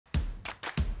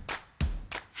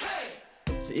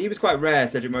he was quite rare,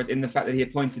 Cedric Morris, in the fact that he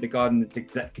appointed the gardener's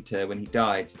executor when he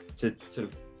died to sort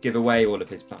of give away all of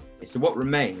his plants. So what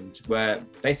remained were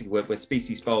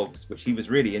species bulbs, which he was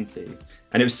really into.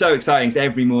 And it was so exciting because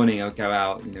every morning I would go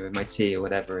out, with my tea or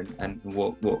whatever and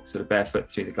walk sort of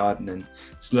barefoot through the garden and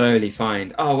slowly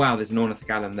find, oh wow, there's an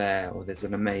ornithogalum there, or there's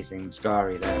an amazing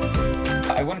muscari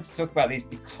there. I wanted to talk about these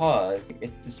because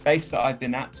it's a space that I've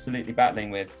been absolutely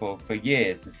battling with for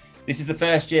years. This is the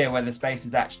first year where the space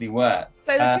has actually worked.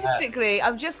 So logistically,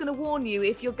 I'm just going to warn you,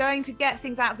 if you're going to get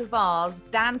things out of the vase,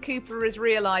 Dan Cooper has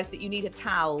realised that you need a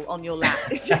towel on your lap.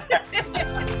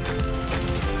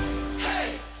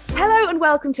 Hello and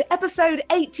welcome to episode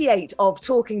 88 of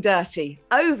Talking Dirty.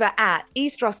 Over at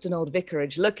East Ruston Old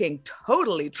Vicarage, looking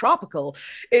totally tropical,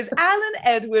 is Alan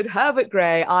Edward Herbert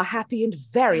Gray, our happy and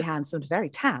very handsome, very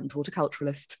tanned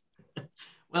horticulturalist.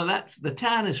 Well, that's the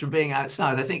tan is from being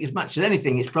outside. I think as much as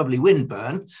anything, it's probably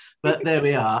windburn. But there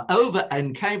we are, over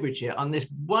in Cambridgeshire on this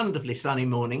wonderfully sunny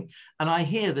morning. And I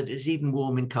hear that it's even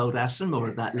warm in Cold Aston. More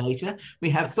of that later.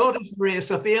 We have Thordis Maria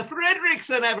Sophia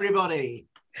Fredrickson, everybody.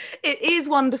 It is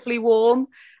wonderfully warm.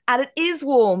 And it is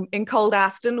warm in Cold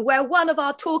Aston, where one of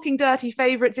our Talking Dirty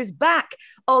favourites is back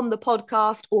on the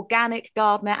podcast, organic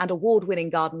gardener and award-winning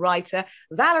garden writer,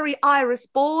 Valerie Iris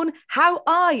Bourne. How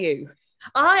are you?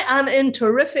 I am in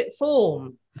terrific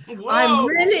form. Whoa.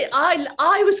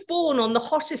 I was born on the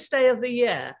hottest day of the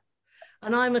year,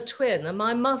 and I'm a twin, and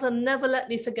my mother never let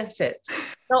me forget it.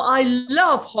 So I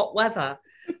love hot weather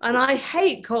and I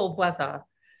hate cold weather.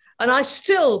 And I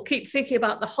still keep thinking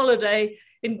about the holiday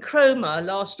in Cromer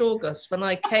last August when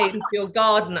I came to your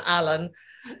garden, Alan,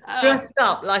 dressed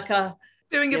up like a...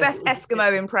 Doing your best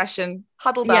Eskimo impression,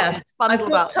 huddled yes, up,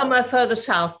 bundled up. Somewhere further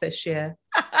south this year.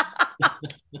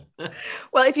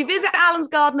 Well, if you visit Alan's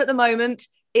garden at the moment,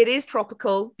 it is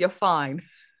tropical. You're fine.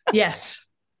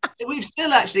 Yes. We've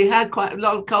still actually had quite a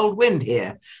lot of cold wind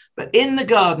here, but in the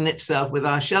garden itself with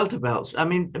our shelter belts, I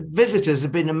mean, visitors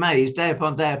have been amazed day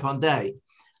upon day upon day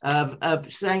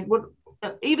of saying, well,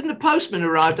 even the postman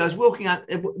arrived. I was working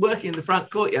in the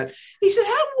front courtyard. He said,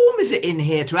 how warm is it in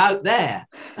here to out there?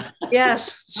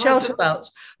 Yes, shelter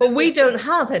belts. But we don't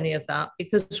have any of that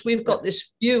because we've got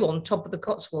this view on top of the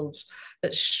Cotswolds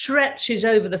that stretches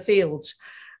over the fields.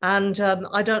 And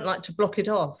I don't like to block it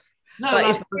off. No,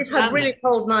 but we've had really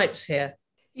cold nights here.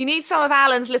 You need some of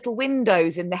Alan's little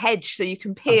windows in the hedge so you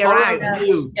can peer out.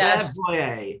 Yes.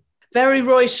 Very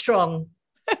Roy Strong.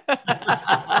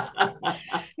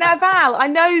 Now, Val, I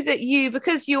know that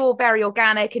because you're very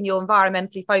organic and you're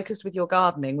environmentally focused with your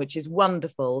gardening, which is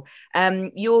wonderful,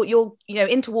 you're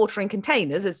into watering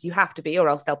containers, as you have to be, or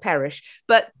else they'll perish.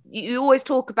 But you always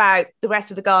talk about the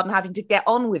rest of the garden having to get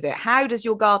on with it. How does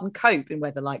your garden cope in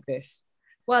weather like this?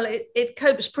 Well, it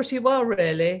copes pretty well,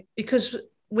 really, because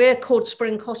we're called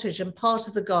Spring Cottage, and part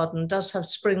of the garden does have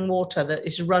spring water that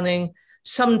is running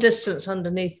some distance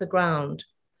underneath the ground.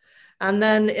 And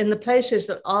then in the places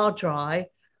that are dry,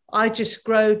 I just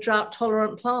grow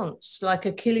drought-tolerant plants like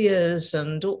achilles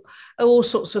and all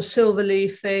sorts of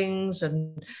silverleaf things.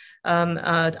 And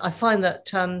I find that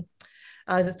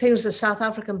the things, the South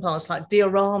African plants like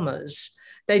dioramas,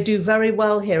 they do very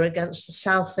well here against the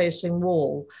south-facing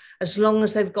wall, as long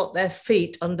as they've got their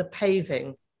feet under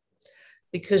paving,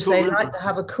 because they like to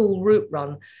have a cool root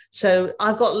run. So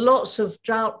I've got lots of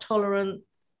drought-tolerant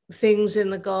things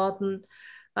in the garden.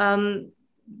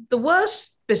 The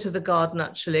worst bit of the garden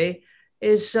actually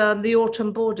is the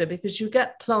autumn border, because you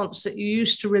get plants that you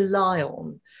used to rely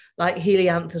on, like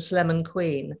Helianthus lemon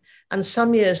queen, and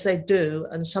some years they do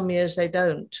and some years they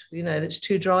don't. It's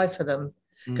too dry for them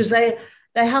because they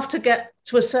have to get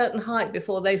to a certain height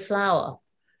before they flower,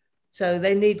 so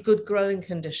they need good growing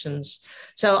conditions.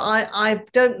 So I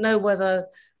don't know whether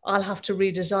I'll have to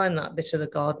redesign that bit of the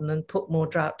garden and put more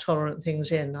drought tolerant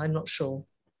things in. I'm not sure.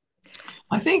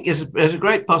 I think there's a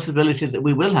great possibility that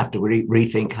we will have to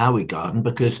rethink how we garden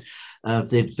because of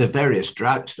the various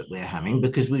droughts that we're having,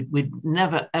 because we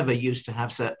never, ever used to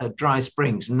have dry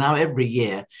springs. And now every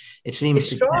year it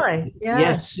seems it's dry.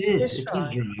 Yes, it is. It's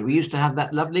dry. We used to have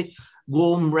that lovely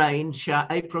warm rain,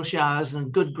 April showers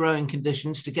and good growing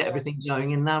conditions to get everything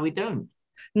going. And now we don't.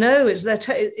 No, it's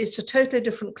a totally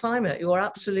different climate. You're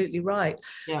absolutely right.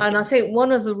 Yeah. And I think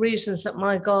one of the reasons that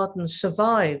my garden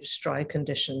survives dry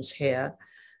conditions here,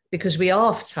 because we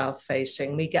are south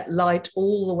facing, we get light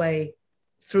all the way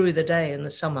through the day in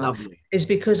the summer. Lovely. Is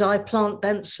because I plant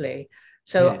densely.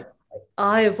 So yeah.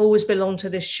 I have always belonged to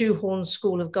this shoehorn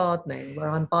school of gardening where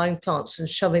I'm buying plants and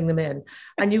shoving them in.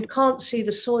 And you can't see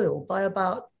the soil by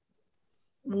about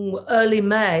early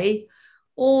May.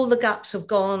 All the gaps have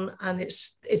gone and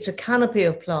it's a canopy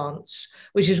of plants,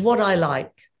 which is what I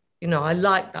like. I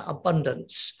like that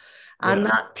abundance. And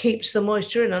that keeps the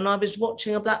moisture in. And I was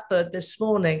watching a blackbird this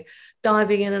morning,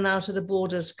 diving in and out of the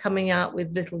borders, coming out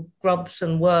with little grubs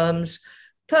and worms,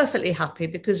 perfectly happy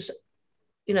because,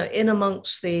 in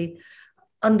amongst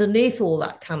underneath all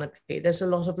that canopy, there's a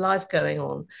lot of life going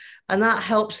on. And that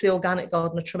helps the organic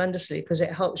gardener tremendously because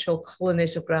it helps your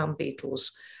colonies of ground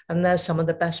beetles. And they're some of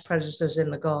the best predators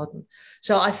in the garden.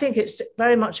 So I think it's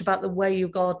very much about the way you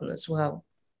garden as well.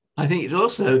 I think it's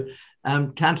also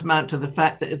tantamount to the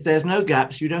fact that if there's no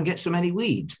gaps, you don't get so many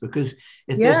weeds, because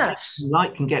if there's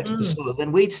light can get to the soil,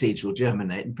 then weed seeds will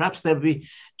germinate, and perhaps they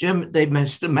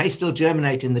may still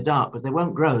germinate in the dark, but they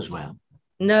won't grow as well.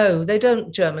 No, they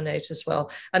don't germinate as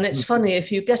well. And it's funny,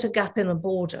 if you get a gap in a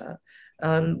border,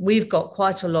 we've got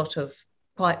quite a lot of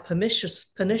quite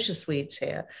pernicious weeds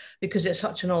here because it's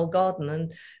such an old garden,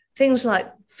 and things like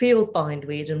field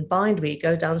bindweed and bindweed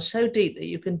go down so deep that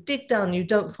you can dig down, you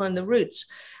don't find the roots.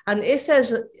 And if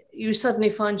you suddenly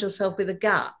find yourself with a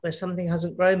gap where something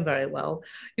hasn't grown very well,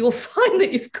 you'll find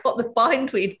that you've got the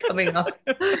bindweed coming up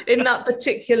in that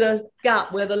particular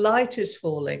gap where the light is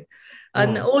falling.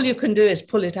 And all you can do is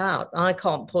pull it out. I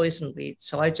can't poison weeds,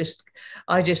 so I just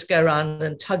go around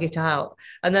and tug it out.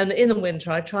 And then in the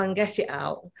winter, I try and get it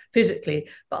out physically,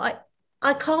 but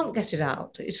I can't get it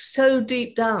out. It's so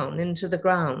deep down into the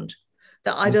ground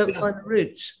that I don't find the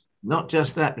roots. Not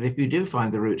just that, but if you do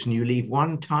find the roots and you leave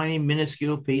one tiny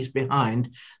minuscule piece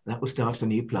behind, that will start a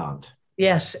new plant.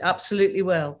 Yes, absolutely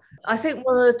will. I think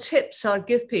one of the tips I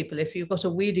give people if you've got a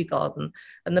weedy garden,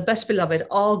 and the best beloved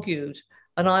argued,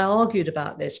 and I argued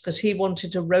about this because he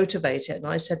wanted to rotivate it. And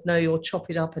I said, no, you'll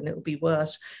chop it up and it'll be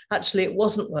worse. Actually, it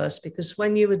wasn't worse because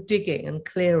when you were digging and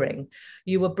clearing,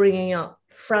 you were bringing up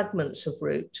fragments of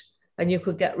root and you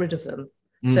could get rid of them.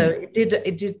 So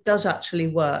it does actually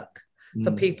work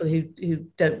for people who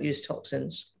don't use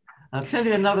toxins. I'll tell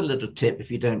you another little tip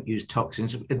if you don't use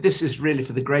toxins. This is really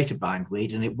for the greater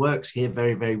bindweed, and it works here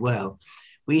very, very well.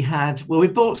 We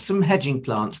bought some hedging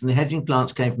plants, and the hedging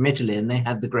plants came from Italy, and they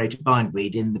had the greater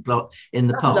bindweed in the pot.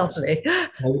 Lovely.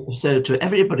 So to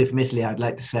everybody from Italy, I'd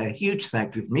like to say a huge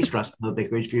thank you from East Ruston Old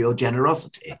Vicarage for your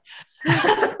generosity.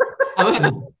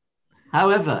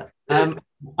 However,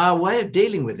 our way of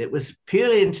dealing with it was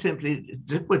purely and simply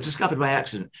discovered by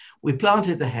accident. We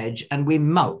planted the hedge and we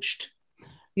mulched.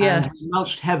 Yes. And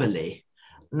mulched heavily,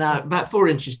 now about 4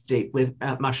 inches deep with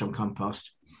mushroom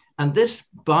compost. And this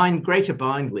greater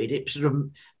bindweed, it sort of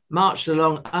marched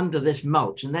along under this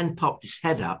mulch and then popped its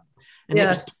head up. And it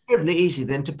was terribly easy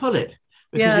then to pull it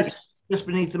because it's just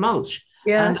beneath the mulch.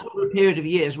 And over a period of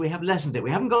years, we have lessened it. We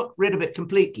haven't got rid of it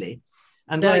completely.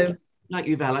 And like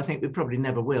you, Val, I think we probably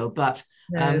never will, but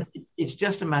it's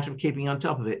just a matter of keeping on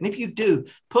top of it. And if you do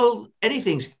pull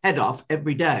anything's head off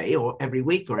every day or every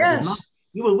week or every month,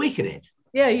 you will weaken it.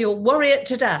 Yeah, you'll worry it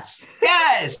to death.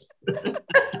 Yes!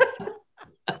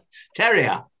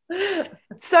 Terrier.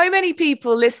 So many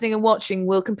people listening and watching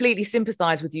will completely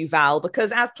sympathise with you, Val,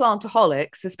 because as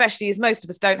plantaholics, especially as most of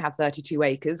us don't have 32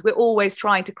 acres, we're always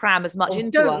trying to cram as much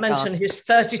into our Don't mention his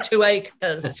 32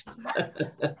 acres.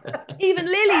 Even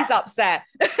Lily's upset.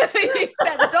 You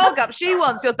set the dog up. She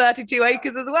wants your 32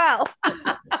 acres as well.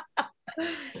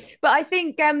 But I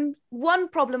think one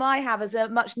problem I have as a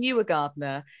much newer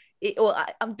gardener,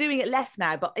 I'm doing it less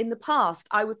now, but in the past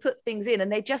I would put things in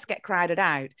and they just get crowded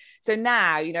out. So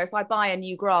now, if I buy a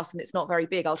new grass and it's not very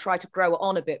big, I'll try to grow it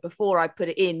on a bit before I put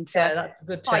it in to that's a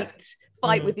good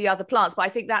fight with the other plants. But I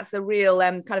think that's a real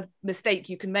kind of mistake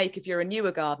you can make if you're a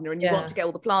newer gardener and you want to get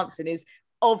all the plants in, is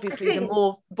obviously the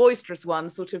more boisterous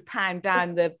ones sort of pound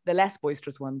down the less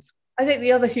boisterous ones. I think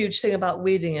the other huge thing about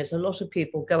weeding is a lot of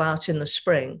people go out in the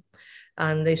spring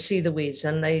and they see the weeds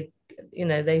and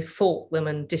they fork them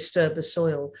and disturb the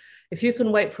soil. If you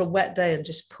can wait for a wet day and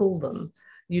just pull them,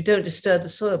 you don't disturb the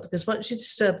soil, because once you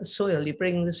disturb the soil, you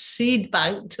bring the seed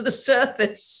bank to the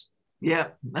surface. Yeah.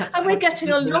 And we're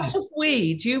getting a lot of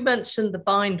weed. You mentioned the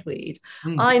bindweed.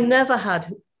 I never had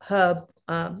herb,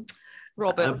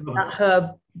 Robert. That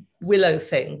herb willow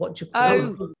thing. What do you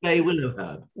call it? Willow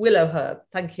herb. Willow herb,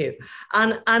 thank you.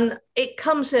 And it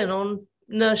comes in on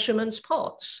nurserymen's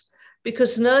pots,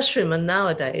 because nurserymen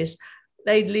nowadays,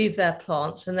 they leave their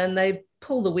plants and then they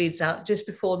pull the weeds out just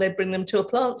before they bring them to a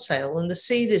plant sale, and the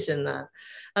seed is in there.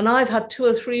 And I've had 2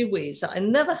 or 3 weeds that I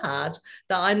never had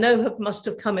that I know must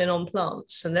have come in on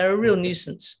plants, and they're a real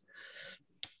nuisance.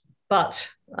 But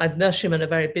nurserymen are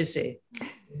very busy.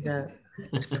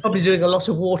 Probably doing a lot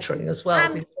of watering as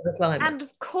well. And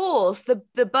of course,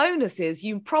 the bonus is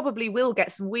you probably will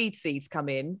get some weed seeds come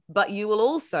in, but you will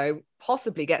also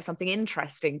possibly get something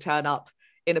interesting turn up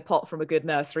in a pot from a good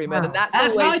nurseryman, and that's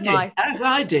as always as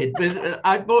I did.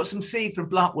 I bought some seed from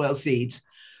Blackwell Seeds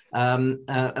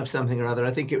of something or other.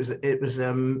 I think it was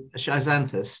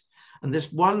Schizanthus, and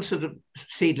this one sort of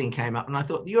seedling came up, and I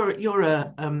thought you're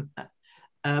a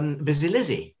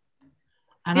Basilizzi,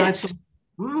 and Yes. I thought,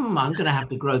 I'm going to have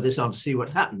to grow this on to see what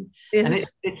happened. Yes. And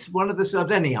it's one of the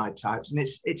Sardenii types, and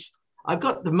it's I've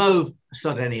got the mauve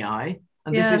Sardenii,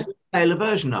 and this is a paler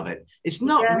version of it. It's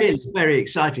not really very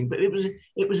exciting, but it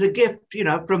was a gift,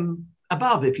 from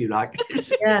above, if you like.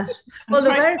 Yes. Well,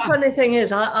 the very funny thing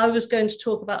is, I was going to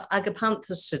talk about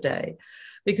agapanthus today,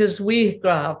 because we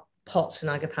grow our pots in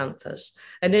agapanthus,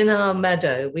 and in our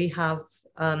meadow we have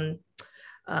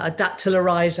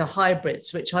Dactylorhiza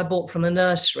hybrids, which I bought from a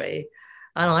nursery,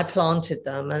 and I planted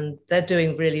them, and they're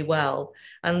doing really well.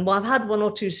 And I've had 1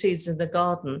 or 2 seeds in the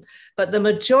garden, but the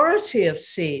majority of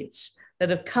seeds that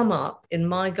have come up in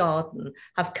my garden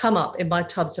have come up in my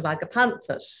tubs of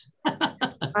agapanthus.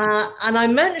 And I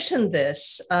mentioned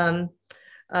this to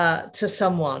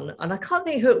someone, and I can't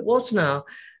think who it was now,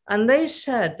 and they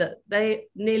said that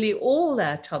nearly all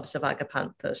their tubs of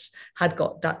agapanthus had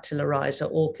got Dactylorhiza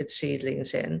orchid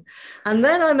seedlings in. And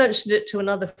then I mentioned it to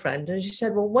another friend, and she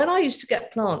said, well, when I used to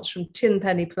get plants from Tin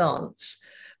Penny Plants,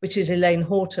 which is Elaine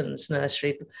Horton's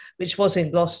nursery, which was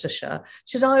in Gloucestershire,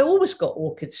 she said, I always got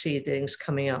orchid seedlings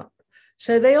coming up.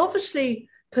 So they obviously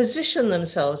position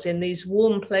themselves in these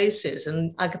warm places,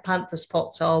 and agapanthus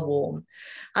pots are warm.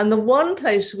 And the one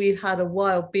place we've had a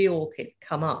wild bee orchid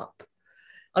come up,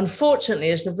 unfortunately,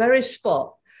 is the very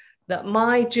spot that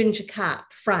my ginger cat,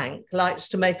 Frank, likes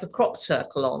to make a crop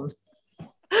circle on.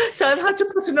 So I've had to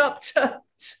put an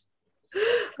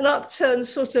upturned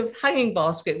sort of hanging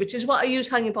basket, which is what I use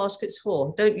hanging baskets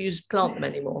for. Don't plant them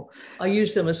anymore. I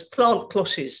use them as plant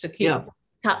cloches to keep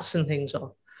cats and things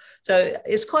off. So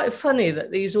it's quite funny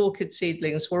that these orchid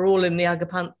seedlings were all in the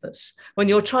agapanthus when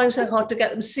you're trying so hard to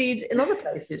get them seed in other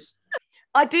places.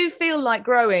 I do feel like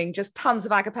growing just tons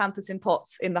of agapanthus in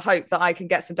pots in the hope that I can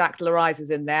get some Dactylorhizas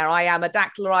in there. I am a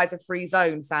Dactylorhiza-free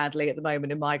zone, sadly, at the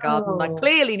moment in my garden. I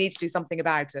clearly need to do something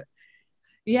about it.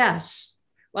 Yes.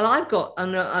 Well, I've got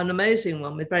an amazing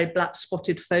one with very black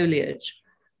spotted foliage,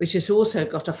 which has also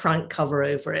got a Frank cover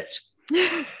over it.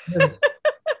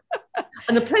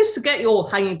 And the place to get your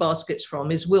hanging baskets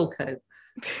from is Wilko,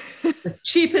 the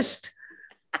cheapest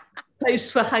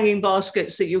place for hanging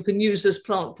baskets that you can use as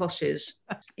plant cloches.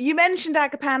 You mentioned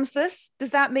agapanthus.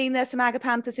 Does that mean there's some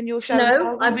agapanthus in your show?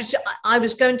 No, I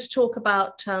was going to talk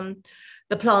about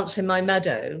the plants in my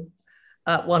meadow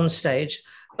at one stage,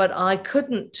 but I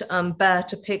couldn't bear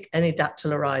to pick any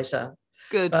Dactylorhiza.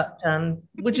 Good. But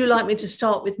would you like me to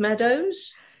start with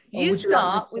meadows? You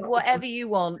start with whatever you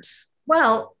want.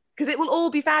 Well, because it will all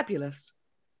be fabulous.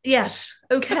 Yes.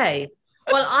 Okay.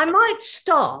 Well, I might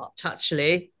start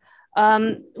actually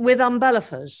with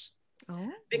umbellifers,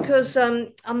 because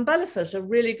umbellifers are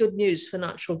really good news for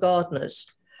natural gardeners,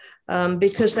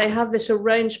 because they have this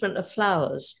arrangement of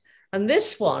flowers. And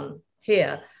this one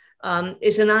here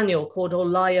is an annual called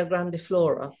Orlaya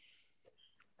grandiflora.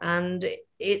 And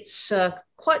it's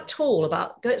quite tall,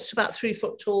 gets to about 3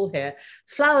 foot tall here.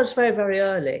 Flowers very, very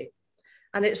early.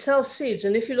 And it self-seeds.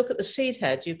 And if you look at the seed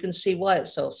head, you can see why it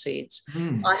self-seeds.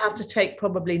 I have to take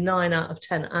probably 9 out of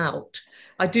 10 out.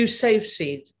 I do save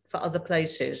seed for other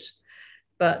places.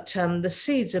 But the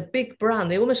seeds are big brown.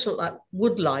 They almost look like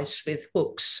woodlice with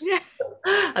hooks. Yeah.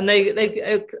 And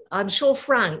I'm sure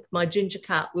Frank, my ginger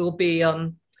cat, will be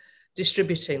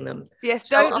distributing them. Yes,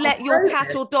 don't let your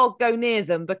cat or dog go near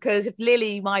them, because if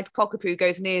Lily, my cockapoo,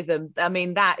 goes near them, I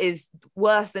mean, that is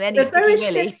worse than any sticky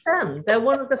Lily. They're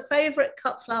one of the favourite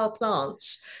cut flower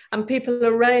plants, and people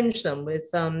arrange them with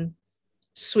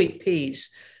sweet peas.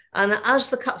 And as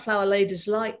the cut flower ladies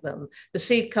like them, the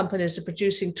seed companies are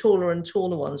producing taller and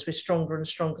taller ones with stronger and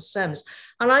stronger stems.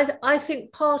 And I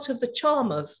think part of the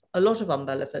charm of a lot of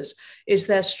umbellifers is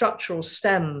their structural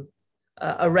stem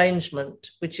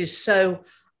arrangement, which is so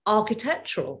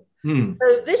architectural.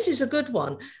 So this is a good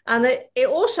one. And it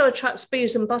also attracts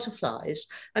bees and butterflies.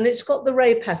 And it's got the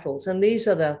ray petals. And these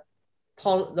are the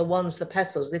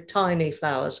petals, the tiny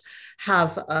flowers,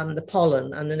 have the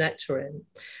pollen and the nectarine.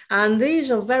 And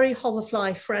these are very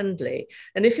hoverfly friendly.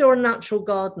 And if you're a natural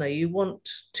gardener, you want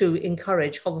to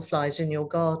encourage hoverflies in your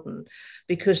garden,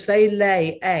 because they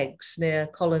lay eggs near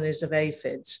colonies of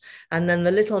aphids. And then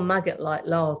the little maggot-like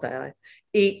larvae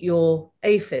eat your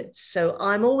aphids. So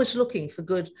I'm always looking for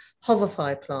good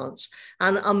hoverfly plants.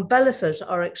 And umbellifers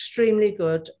are extremely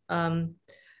good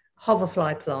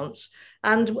hoverfly plants.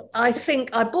 And I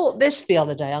think I bought this the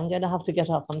other day. I'm going to have to get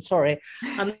up, I'm sorry.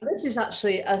 This is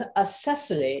actually a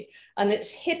Seseli, and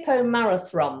it's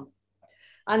hippomarathrum.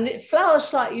 and it flowers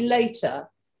slightly later,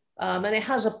 and it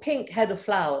has a pink head of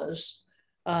flowers,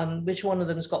 which one of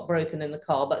them's got broken in the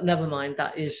car, but never mind,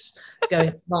 that is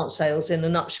going to plant sales in a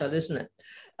nutshell, isn't it?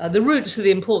 The roots are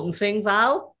the important thing,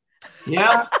 Val.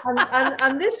 Yeah.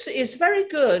 And this is very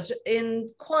good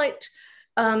in quite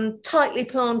tightly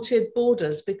planted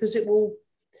borders, because it will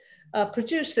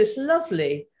produce this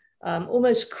lovely,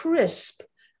 almost crisp,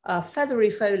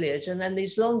 feathery foliage, and then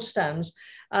these long stems,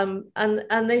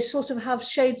 and they sort of have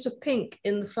shades of pink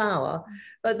in the flower,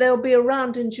 but they'll be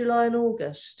around in July and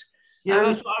August. Yeah,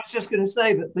 that's what I was just going to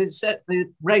say, that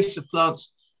the race of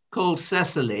plants called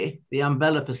Seseli, the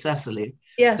umbella Seseli,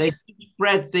 Yes. they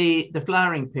spread the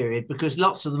flowering period because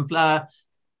lots of them flower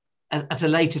at a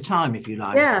later time, if you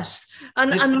like. Yes,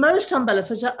 and most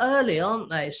umbellifers are early, aren't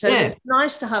they? So it's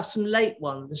nice to have some late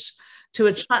ones to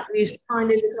attract these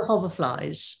tiny little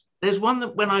hoverflies. There's one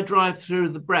that when I drive through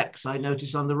the Brecks, I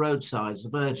notice on the roadsides, the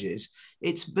verges,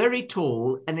 it's very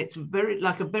tall and it's very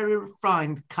like a very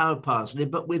refined cow parsley,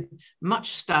 but with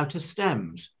much stouter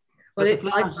stems. Well,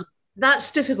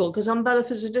 that's difficult because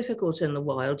umbellifers are difficult in the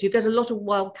wild. You get a lot of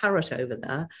wild carrot over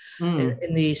there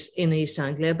in East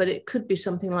Anglia, but it could be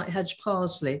something like hedge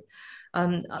parsley.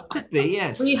 Could be,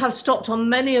 yes. We have stopped on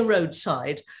many a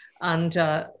roadside and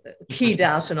keyed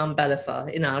out an umbellifer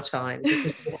in our time,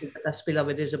 because the best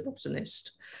beloved is a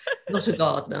botanist, not a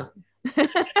gardener,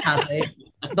 sadly,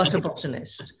 but a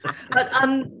botanist. But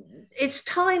it's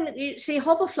tiny. You see,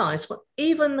 hoverflies,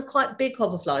 even the quite big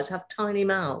hoverflies, have tiny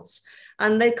mouths,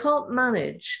 and they can't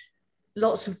manage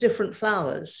lots of different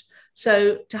flowers.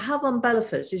 So to have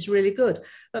umbellifers is really good.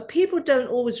 But people don't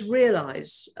always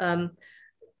realise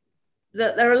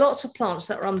that there are lots of plants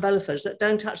that are umbellifers that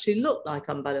don't actually look like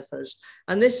umbellifers.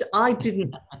 And this, I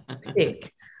didn't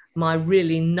pick my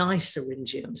really nice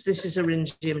Eryngiums. This is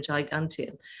Eryngium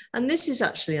giganteum. And this is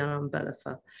actually an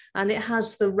umbellifer. And it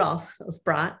has the ruff of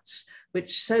bracts,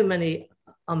 which so many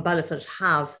umbellifers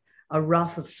have a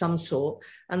ruff of some sort.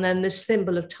 And then this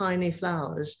thimble of tiny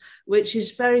flowers, which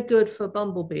is very good for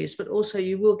bumblebees, but also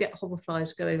you will get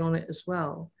hoverflies going on it as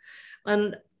well.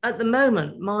 And at the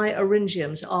moment, my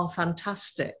Eryngiums are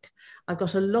fantastic. I've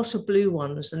got a lot of blue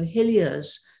ones, and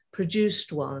Helia's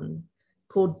produced one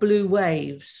called Blue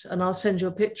Waves, and I'll send you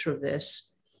a picture of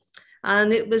this.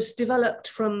 And it was developed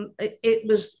from, it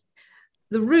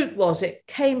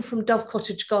came from Dove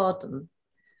Cottage Garden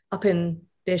up in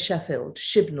near Sheffield,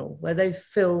 Shibnal, where they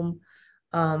film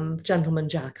Gentleman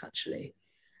Jack, actually.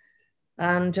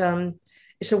 And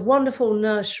it's a wonderful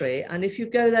nursery. And if you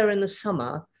go there in the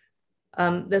summer,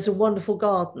 there's a wonderful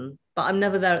garden, but I'm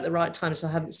never there at the right time, so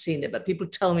I haven't seen it, but people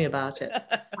tell me about it.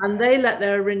 And they let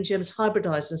their Eryngiums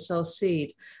hybridize and sell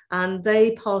seed. And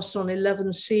they passed on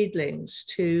 11 seedlings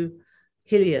to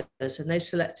Helia's, and they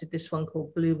selected this one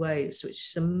called Blue Waves, which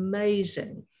is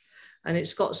amazing. And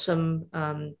it's got some,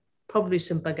 probably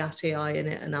some Bagatii in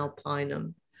it and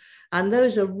alpinum. And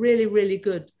those are really, really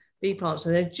good bee plants.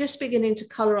 And they're just beginning to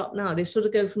colour up now. They sort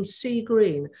of go from sea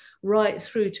green right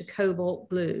through to cobalt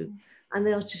blue. And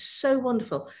they are just so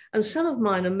wonderful. And some of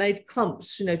mine are made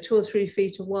clumps, 2 or 3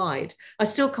 feet wide. I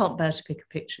still can't bear to pick a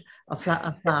picture of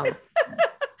a flower.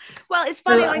 Well, it's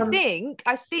funny.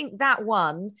 I think that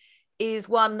one is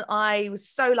one. I was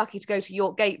so lucky to go to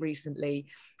York Gate recently,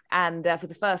 and for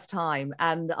the first time,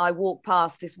 and I walked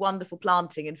past this wonderful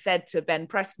planting and said to Ben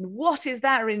Preston, "What is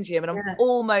that Eryngium?" And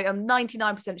I'm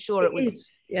 99% sure it was.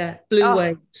 Yeah, Blue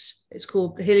Waves. It's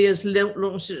called. Helia's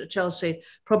launched it at Chelsea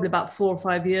probably about 4 or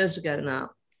 5 years ago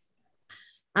now.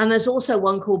 And there's also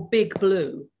one called Big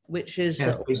Blue, which is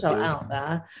also out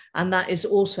there, and that is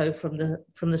also from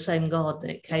the same garden.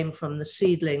 It came from the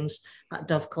seedlings at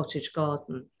Dove Cottage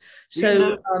Garden.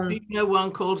 So, do you know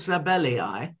one called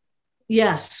zabelii?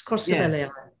 Yes, cross zabelii.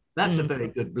 That's a very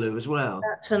good blue as well.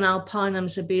 That's an alpinum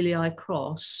zabelii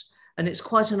cross. And it's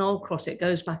quite an old cross. It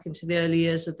goes back into the early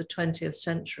years of the 20th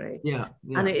century. Yeah.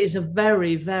 And it is a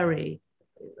very, very,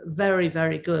 very,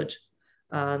 very good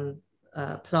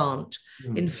plant.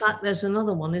 In fact, there's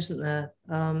another one, isn't there?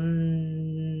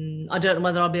 I don't know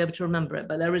whether I'll be able to remember it,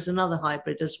 but there is another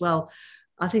hybrid as well.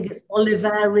 I think it's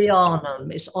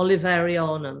oliverianum. It's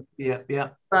oliverianum. Yeah.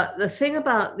 But the thing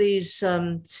about these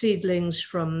seedlings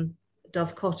from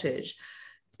Dove Cottage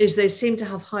is they seem to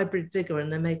have hybrid vigor,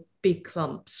 and they make big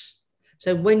clumps.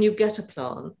 So when you get a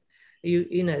plant,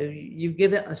 you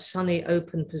give it a sunny,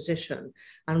 open position,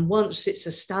 and once it's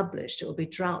established, it will be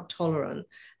drought tolerant,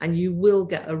 and you will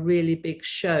get a really big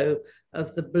show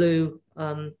of the blue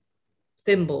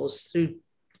thimbles through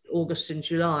August and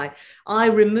July. I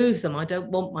remove them. I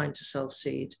don't want mine to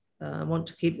self-seed. I want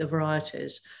to keep the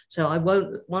varieties. So I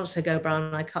won't, once they go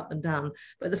brown, I cut them down.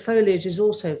 But the foliage is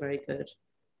also very good.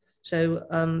 So,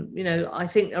 I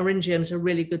think Eryngiums are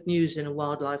really good news in a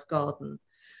wildlife garden,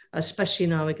 especially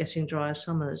now we're getting drier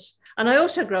summers. And I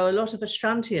also grow a lot of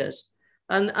Astrantias.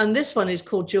 And this one is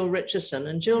called Gill Richardson.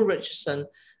 And Gill Richardson,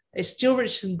 it's Gill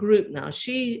Richardson Group now.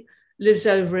 She lives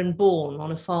over in Bourne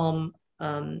on a farm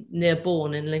near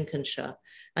Bourne in Lincolnshire.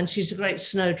 And she's a great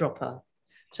snowdropper.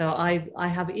 So I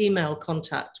have email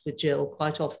contact with Gill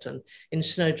quite often in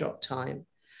snowdrop time.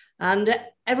 And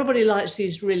everybody likes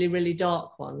these really, really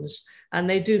dark ones. And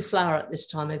they do flower at this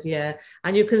time of year.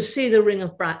 And you can see the ring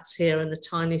of bracts here and the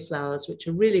tiny flowers, which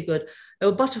are really good. There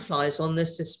were butterflies on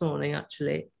this morning,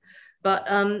 actually. But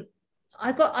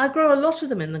I grow a lot of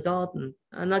them in the garden.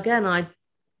 And again,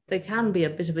 they can be a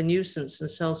bit of a nuisance and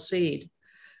sell seed.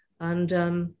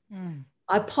 And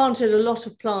I planted a lot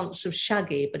of plants of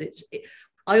Shaggy, but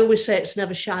I always say it's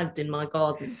never shagged in my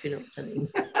garden, if you know what I mean.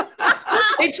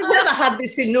 It's never had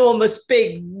this enormous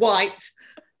big white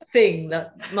thing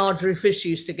that Marjorie Fish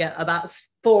used to get about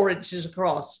 4 inches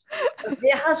across.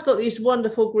 It has got these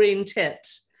wonderful green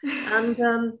tips.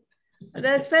 And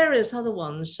there's various other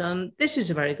ones. This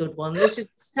is a very good one. This is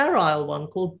a sterile one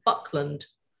called Buckland.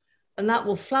 And that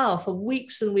will flower for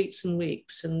weeks and weeks and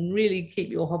weeks and really keep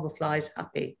your hoverflies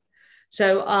happy.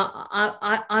 So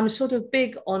I'm sort of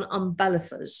big on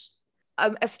umbellifers.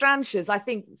 Astrantias, I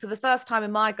think for the first time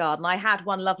in my garden, I had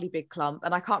one lovely big clump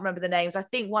and I can't remember the names. I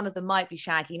think one of them might be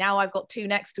Shaggy. Now I've got 2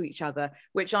 next to each other,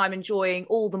 which I'm enjoying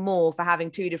all the more for having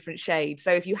 2 different shades.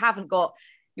 So if you haven't got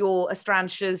your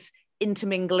Astrantias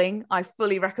intermingling, I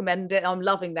fully recommend it. I'm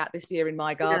loving that this year in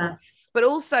my garden. Yeah. But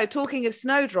also, talking of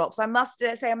snowdrops, I must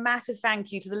say a massive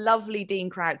thank you to the lovely Dean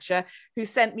Croucher, who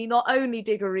sent me not only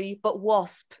Diggory, but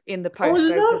Wasp in the post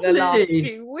over the last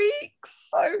few weeks.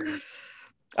 So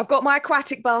I've got my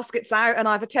aquatic baskets out and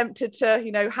I've attempted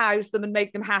to, house them and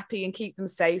make them happy and keep them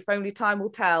safe. Only time will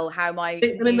tell how my...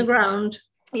 Stick them in the ground.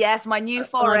 Yes, my new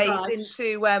forays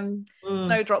into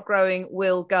snowdrop growing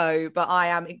will go, but I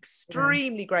am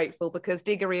extremely grateful because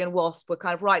Diggory and Wasp were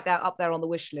kind of right there up there on the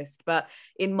wish list. But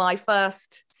in my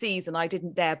first season, I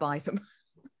didn't dare buy them.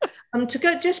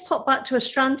 Just pop back to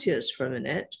Astrantias for a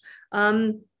minute.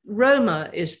 Roma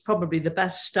is probably the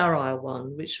best sterile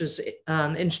one, which was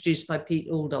introduced by Pete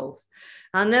Aldolf.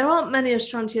 And there aren't many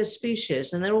Astrantia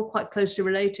species, and they're all quite closely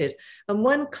related. And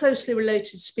when closely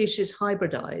related species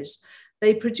hybridize,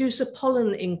 they produce a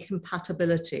pollen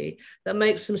incompatibility that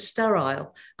makes them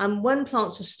sterile. And when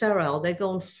plants are sterile, they go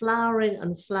on flowering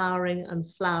and flowering and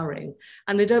flowering,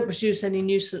 and they don't produce any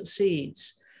nuisance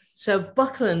seeds. So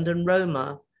Buckland and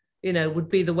Roma, would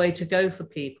be the way to go for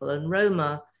people. And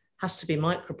Roma has to be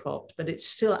micropropped, but it's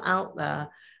still out there.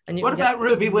 And what about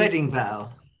Ruby Wedding,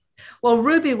 Val? Well,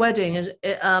 Ruby Wedding is,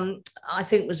 I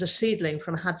think, was a seedling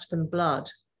from Hadspen Blood.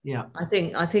 Yeah, I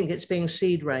think it's being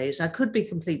seed raised. I could be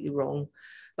completely wrong,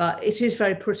 but it is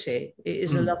very pretty. It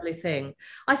is a lovely thing.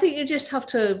 I think you just have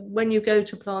to, when you go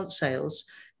to plant sales,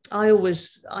 I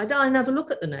never look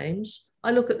at the names.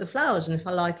 I look at the flowers, and if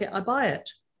I like it, I buy it,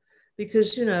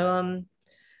 because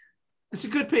it's a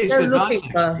good piece of advice.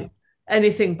 Actually,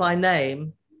 anything by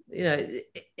name,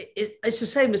 it's the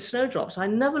same with snowdrops. I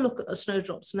never look at a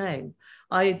snowdrop's name.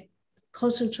 I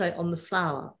concentrate on the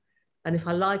flower, and if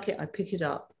I like it, I pick it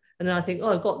up. And then I think,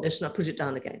 I've got this, and I put it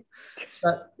down again.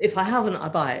 But if I haven't, I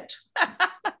buy it.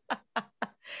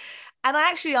 And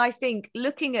I think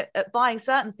looking at buying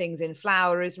certain things in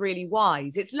flower is really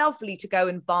wise. It's lovely to go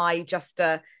and buy just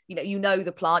the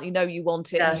plant, you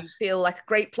want it, yes. And you feel like a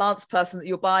great plants person that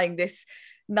you're buying this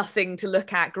nothing to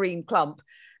look at green clump.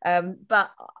 But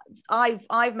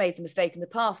I've made the mistake in the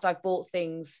past. I've bought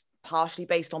things partially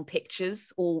based on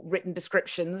pictures or written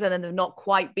descriptions, and then they've not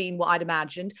quite been what I'd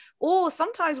imagined. Or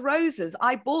sometimes roses.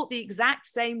 I bought the exact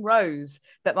same rose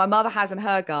that my mother has in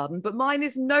her garden, but mine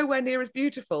is nowhere near as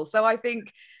beautiful. So I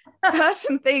think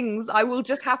certain things I will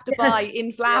just have to buy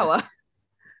in flower.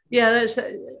 Yeah,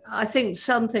 I think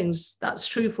some things that's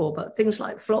true for, but things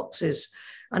like phloxes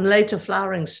and later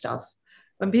flowering stuff,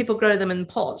 when people grow them in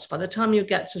pots, by the time you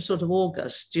get to sort of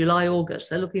July,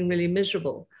 August, they're looking really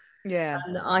miserable. Yeah,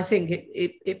 and I think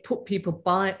it put people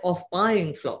off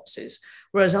buying phloxes,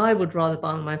 whereas I would rather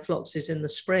buy my phloxes in the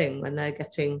spring when they're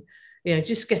getting,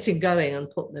 just getting going and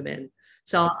put them in.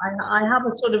 So I have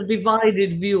a sort of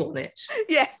divided view on it.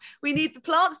 Yeah, we need the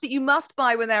plants that you must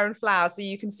buy when they're in flower, so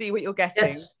you can see what you're getting.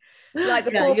 Yes. Like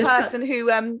the poor person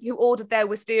who ordered their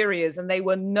wisterias and they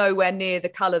were nowhere near the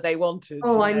colour they wanted.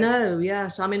 Oh, I know.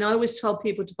 Yes, I mean, I always tell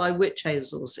people to buy witch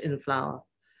hazels in flower,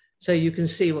 so you can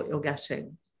see what you're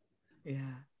getting.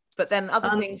 Yeah, but then other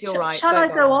things, you're right. Shall I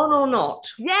go on or not?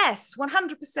 Yes,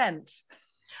 100%.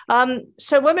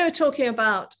 So when we were talking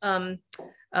about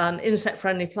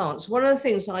insect-friendly plants. One of the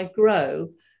things I grow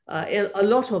a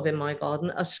lot of in my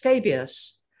garden are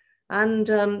scabious. And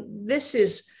this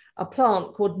is a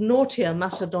plant called Knautia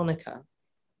macedonica,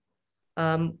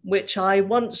 which I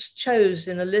once chose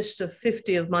in a list of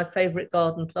 50 of my favorite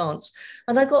garden plants.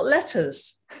 And I got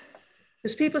letters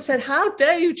because people said, how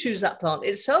dare you choose that plant?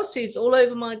 It sells seeds all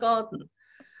over my garden.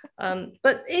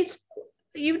 But if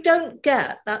you don't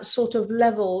get that sort of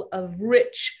level of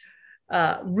rich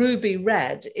ruby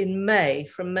red in May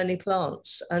from many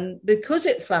plants. And because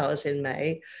it flowers in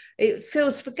May, it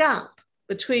fills the gap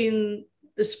between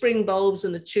the spring bulbs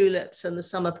and the tulips and the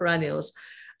summer perennials.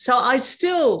 So I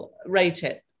still rate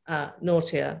it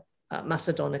Knautia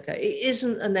macedonica. It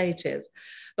isn't a native,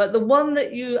 but the one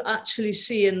that you actually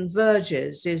see in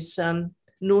verges is Knautia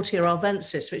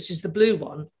arvensis, which is the blue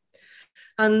one.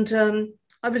 And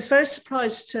I was very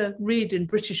surprised to read in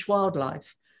British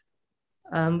Wildlife,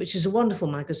 which is a wonderful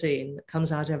magazine that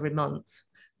comes out every month,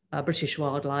 British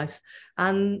Wildlife.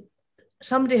 And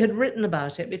somebody had written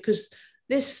about it because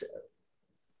this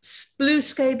blue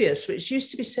scabious, which used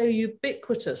to be so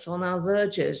ubiquitous on our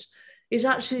verges, is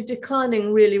actually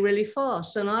declining really, really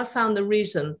fast. And I found the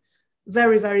reason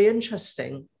very, very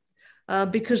interesting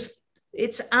because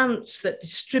it's ants that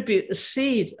distribute the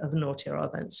seed of Knautia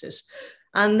arvensis.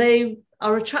 And they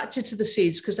are attracted to the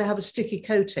seeds because they have a sticky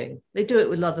coating. They do it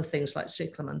with other things like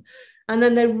cyclamen. And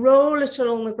then they roll it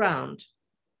along the ground.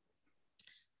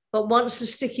 But once the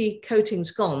sticky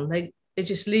coating's gone, they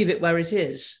just leave it where it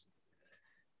is.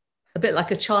 A bit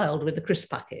like a child with a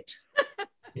crisp packet.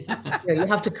 You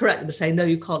have to correct them and say, no,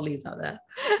 you can't leave that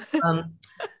there.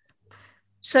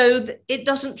 So it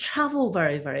doesn't travel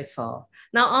very, very far.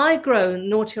 Now, I grow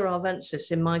Knautia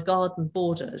arvensis in my garden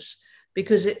borders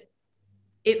because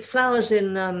it flowers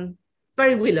in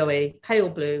very willowy, pale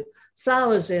blue,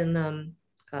 flowers in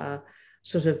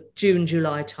sort of June,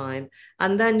 July time.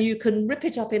 And then you can rip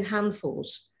it up in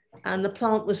handfuls and the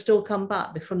plant will still come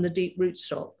back from the deep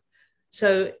rootstock.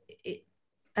 So,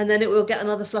 and then it will get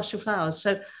another flush of flowers.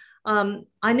 So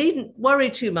I needn't worry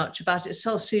too much about it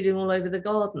self-seeding all over the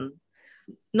garden.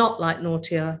 Not like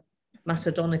Knautia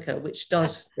macedonica, which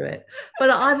does do it. But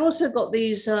I've also got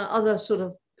these other sort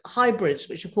of hybrids,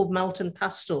 which are called Melton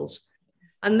Pastels.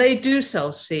 And they do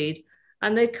self-seed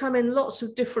and they come in lots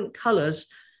of different colors.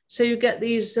 So you get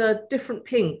these different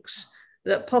pinks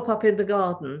that pop up in the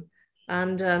garden.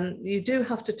 And you do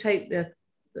have to take the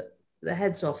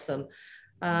heads off them.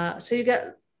 So you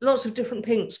get lots of different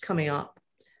pinks coming up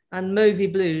and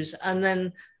mauvey blues. And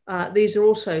then these are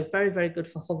also very, very good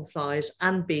for hoverflies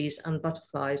and bees and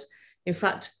butterflies. In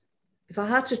fact, if I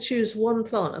had to choose one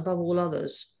plant above all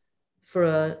others for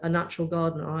a natural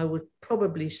gardener, I would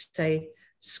probably say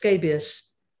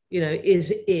scabious,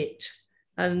 is it.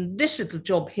 And this little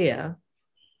job here,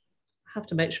 I have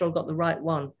to make sure I've got the right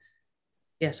one.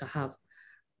 Yes, I have.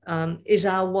 Is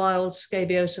our wild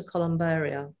Scabiosa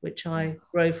columbaria, which I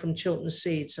grow from Chiltern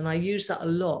seeds. And I use that a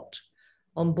lot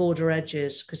on border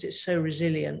edges because it's so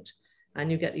resilient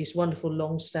and you get these wonderful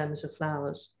long stems of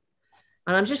flowers.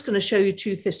 And I'm just going to show you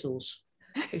two thistles,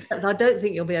 except I don't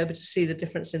think you'll be able to see the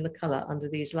difference in the colour under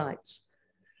these lights.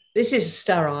 This is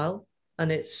sterile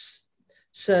and it's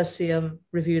Cirsium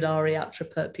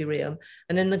rivulariatra purpureum.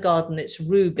 And in the garden, it's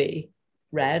ruby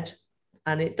red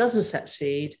and it doesn't set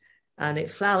seed. And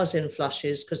it flowers in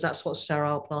flushes because that's what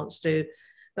sterile plants do.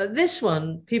 But this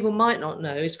one, people might not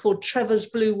know, is called Trevor's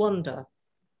Blue Wonder.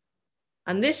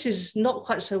 And this is not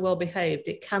quite so well behaved.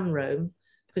 It can roam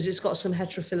because it's got some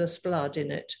heterophilous blood in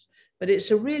it. But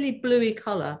it's a really bluey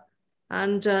colour.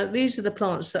 And these are the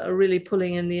plants that are really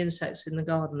pulling in the insects in the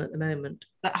garden at the moment.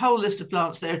 That whole list of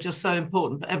plants there are just so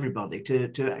important for everybody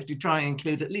to actually try and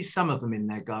include at least some of them in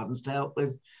their gardens to help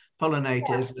with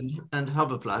pollinators and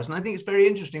hoverflies. And I think it's very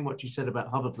interesting what you said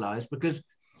about hoverflies, because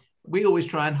we always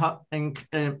try and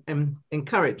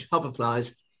encourage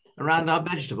hoverflies around our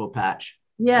vegetable patch.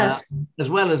 Yes. As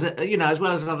well as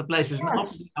other places. Yes. And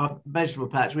opposite our vegetable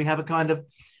patch, we have a kind of,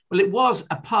 it was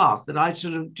a path that I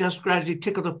sort of just gradually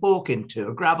tickled a fork into,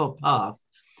 a gravel path.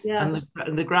 Yes.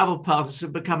 And the gravel path has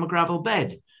become a gravel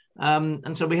bed.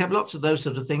 And so we have lots of those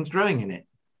sort of things growing in it.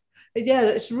 Yeah,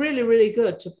 it's really, really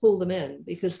good to pull them in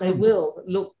because they will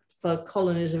look for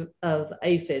colonies of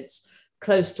aphids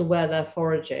close to where they're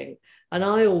foraging. And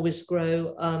I always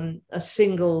grow a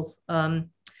single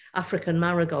African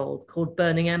marigold called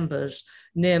Burning Embers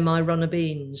near my runner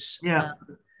beans. Yeah.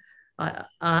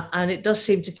 And it does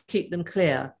seem to keep them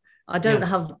clear. I've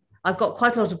got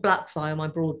quite a lot of black fly on my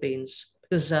broad beans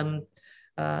because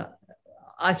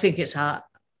I think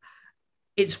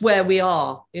it's where we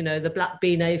are, the black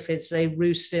bean aphids, they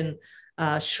roost in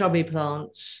shrubby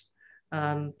plants.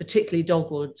 particularly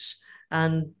dogwoods,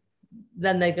 and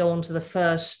then they go on to the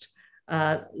first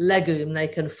legume they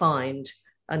can find,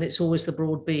 and it's always the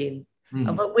broad bean.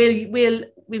 But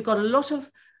we've got a lot of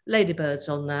ladybirds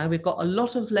on there. We've got a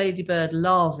lot of ladybird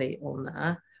larvae on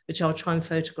there, which I'll try and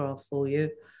photograph for you.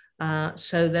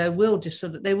 So they will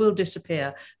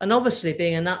disappear. And obviously,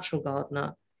 being a natural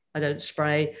gardener, I don't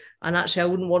spray. And actually, I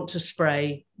wouldn't want to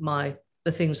spray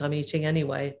the things I'm eating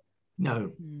anyway.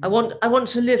 No. I want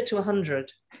to live to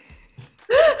 100.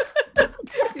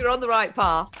 You're on the right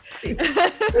path.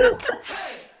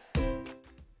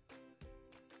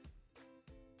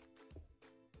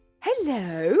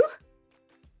 Hello.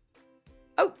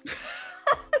 Oh,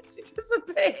 she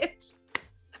disappeared.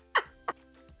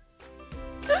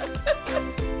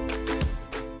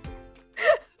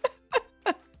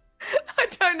 I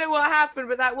don't know what happened,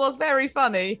 but that was very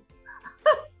funny.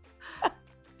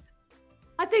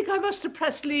 I think I must have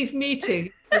pressed leave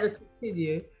meeting to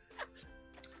continue.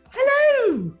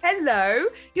 Hello. Hello.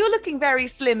 You're looking very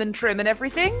slim and trim and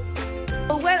everything.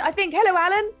 Well, I think, hello,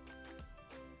 Alan.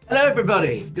 Hello,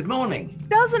 everybody. Good morning.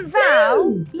 Doesn't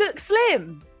Val look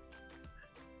slim?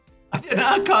 I don't know.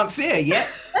 I can't see her yet.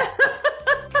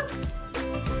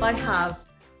 I have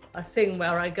a thing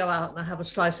where I go out and I have a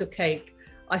slice of cake.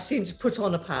 I seem to put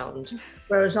on a pound,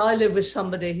 whereas I live with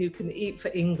somebody who can eat for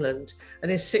England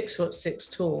and is 6'6"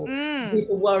 tall.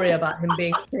 People worry about him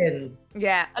being thin.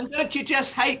 Yeah. And don't you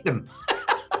just hate them?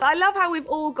 I love how we've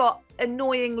all got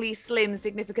annoyingly slim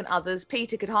significant others.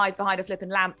 Peter could hide behind a flipping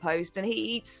lamppost and he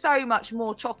eats so much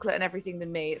more chocolate and everything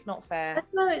than me. It's not fair.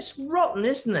 No, it's rotten,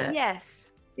 isn't it?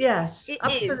 Yes. Yes, it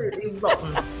absolutely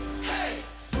rotten.